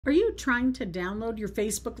Are you trying to download your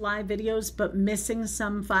Facebook Live videos but missing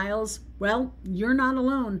some files? Well, you're not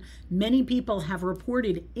alone. Many people have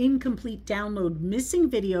reported incomplete download, missing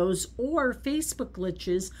videos, or Facebook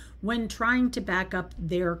glitches when trying to back up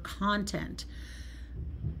their content.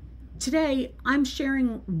 Today, I'm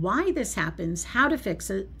sharing why this happens, how to fix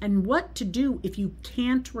it, and what to do if you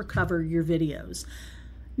can't recover your videos.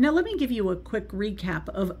 Now, let me give you a quick recap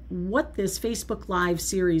of what this Facebook Live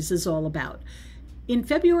series is all about. In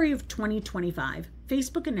February of 2025,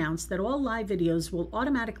 Facebook announced that all live videos will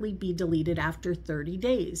automatically be deleted after 30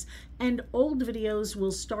 days, and old videos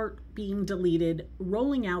will start being deleted,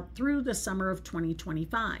 rolling out through the summer of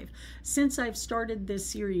 2025. Since I've started this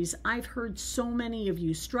series, I've heard so many of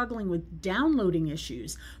you struggling with downloading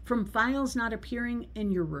issues, from files not appearing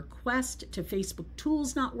in your request to Facebook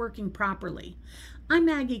tools not working properly. I'm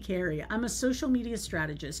Maggie Carey. I'm a social media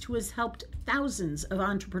strategist who has helped thousands of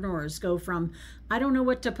entrepreneurs go from "I don't know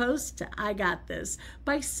what to post" to "I got this"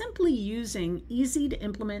 by simply using easy to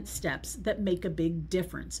implement steps that make a big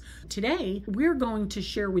difference. Today, we're going to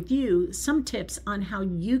share with you some tips on how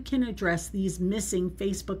you can address these missing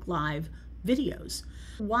Facebook Live videos.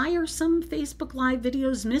 Why are some Facebook Live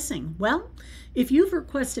videos missing? Well, if you've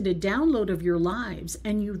requested a download of your lives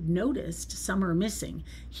and you've noticed some are missing,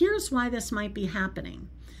 here's why this might be happening.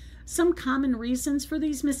 Some common reasons for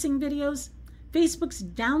these missing videos: Facebook's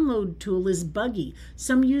download tool is buggy.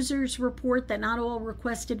 Some users report that not all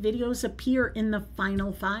requested videos appear in the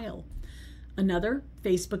final file. Another,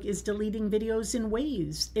 Facebook is deleting videos in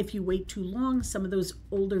waves. If you wait too long, some of those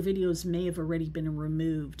older videos may have already been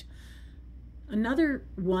removed. Another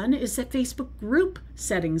one is that Facebook group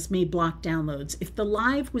settings may block downloads. If the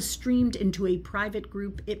live was streamed into a private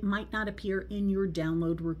group, it might not appear in your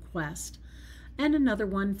download request. And another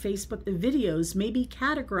one, Facebook videos may be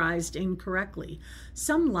categorized incorrectly.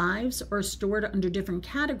 Some lives are stored under different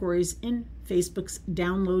categories in Facebook's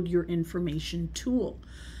Download Your Information tool.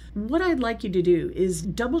 What I'd like you to do is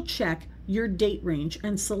double check your date range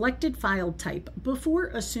and selected file type before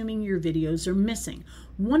assuming your videos are missing.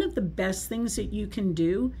 One of the best things that you can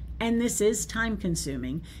do, and this is time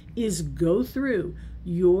consuming, is go through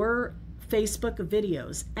your Facebook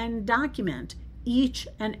videos and document each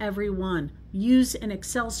and every one. Use an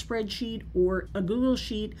Excel spreadsheet or a Google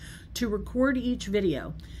Sheet to record each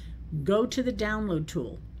video. Go to the download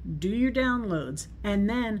tool, do your downloads, and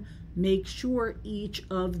then make sure each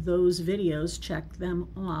of those videos, check them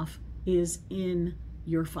off, is in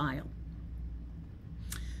your file.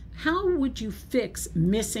 How would you fix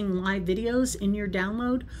missing live videos in your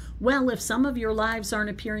download? Well, if some of your lives aren't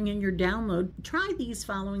appearing in your download, try these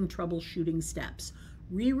following troubleshooting steps.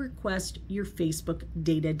 Re-request your Facebook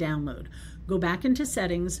data download. Go back into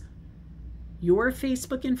settings, your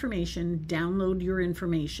Facebook information, download your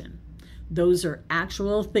information. Those are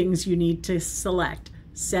actual things you need to select.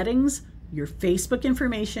 Settings, your Facebook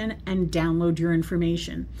information, and download your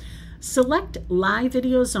information. Select live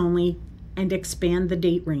videos only and expand the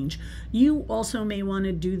date range. You also may want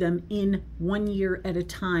to do them in 1 year at a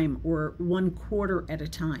time or 1 quarter at a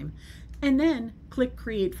time. And then click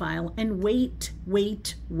Create File and wait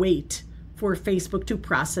for Facebook to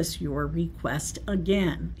process your request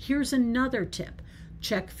again. Here's another tip.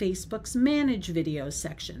 Check Facebook's Manage Videos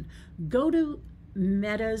section. Go to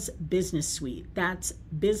Meta's Business Suite. That's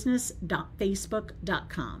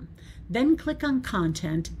business.facebook.com. Then click on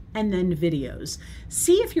Content and then Videos.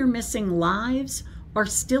 See if your missing lives are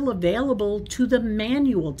still available to the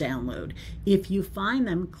manual download. If you find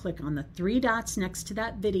them, click on the 3 dots next to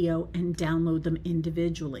that video and download them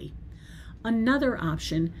individually. Another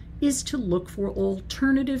option is to look for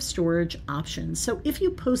alternative storage options. So if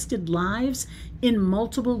you posted lives in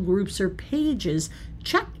multiple groups or pages,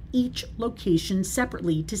 check each location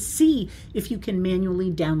separately to see if you can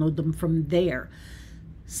manually download them from there.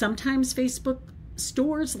 Sometimes Facebook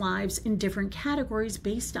stores lives in different categories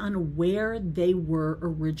based on where they were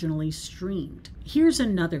originally streamed. Here's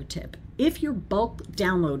another tip. If your bulk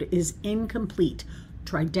download is incomplete,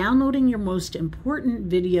 try downloading your most important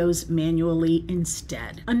videos manually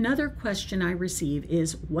instead. Another question I receive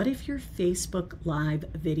is, what if your Facebook Live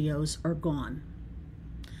videos are gone?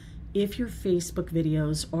 If your Facebook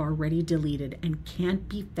videos are already deleted and can't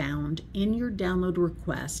be found in your download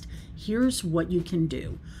request, here's what you can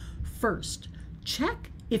do. First,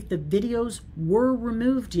 check if the videos were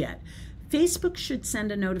removed yet. Facebook should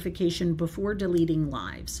send a notification before deleting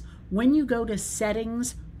lives. When you go to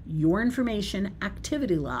Settings, Your Information,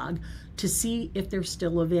 Activity Log to see if they're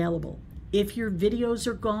still available. If your videos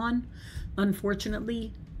are gone,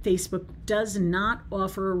 unfortunately, Facebook does not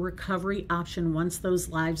offer a recovery option once those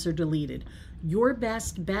lives are deleted. Your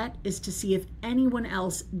best bet is to see if anyone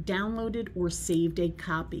else downloaded or saved a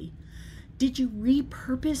copy. Did you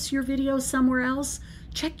repurpose your video somewhere else?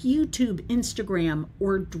 Check YouTube, Instagram,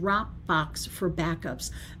 or Dropbox for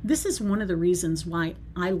backups. This is one of the reasons why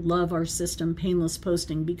I love our system, Painless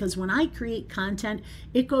Posting, because when I create content,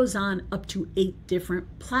 it goes on up to 8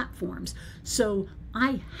 different platforms. So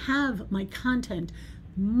I have my content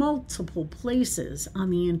multiple places on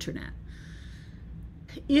the internet.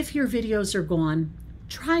 If your videos are gone,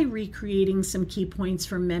 try recreating some key points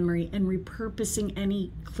from memory and repurposing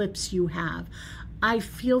any clips you have. I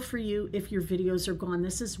feel for you if your videos are gone.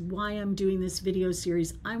 This is why I'm doing this video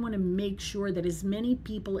series. I want to make sure that as many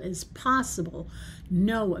people as possible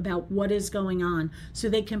know about what is going on so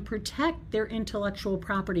they can protect their intellectual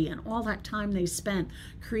property and all that time they spent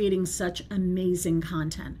creating such amazing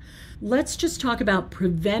content. Let's just talk about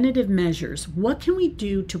preventative measures. What can we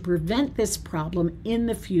do to prevent this problem in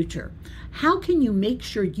the future? How can you make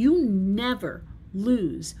sure you never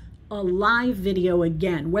lose a live video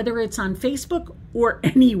again, whether it's on Facebook or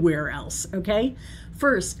anywhere else, okay?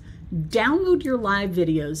 First, download your live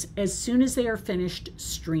videos as soon as they are finished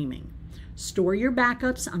streaming. Store your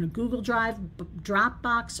backups on a Google Drive,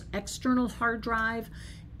 Dropbox, external hard drive.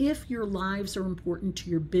 If your lives are important to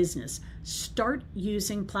your business, start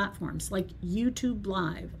using platforms like YouTube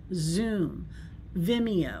Live, Zoom,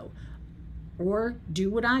 Vimeo, or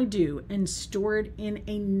do what I do and store it in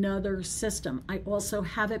another system. I also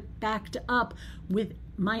have it backed up with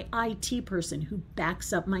my IT person who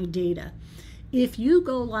backs up my data. If you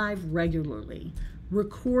go live regularly,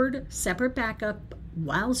 record separate backup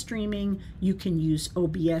while streaming. You can use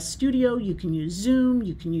OBS Studio, you can use Zoom,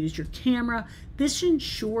 you can use your camera. This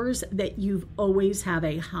ensures that you always have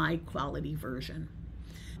a high quality version.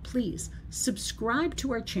 Please subscribe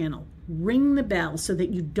to our channel, ring the bell so that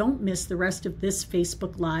you don't miss the rest of this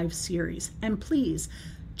Facebook Live series. And please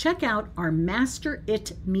check out our Master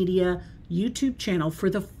It Media YouTube channel for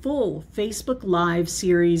the full Facebook Live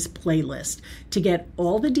series playlist to get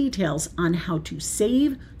all the details on how to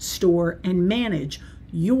save, store, and manage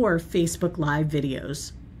your Facebook Live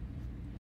videos.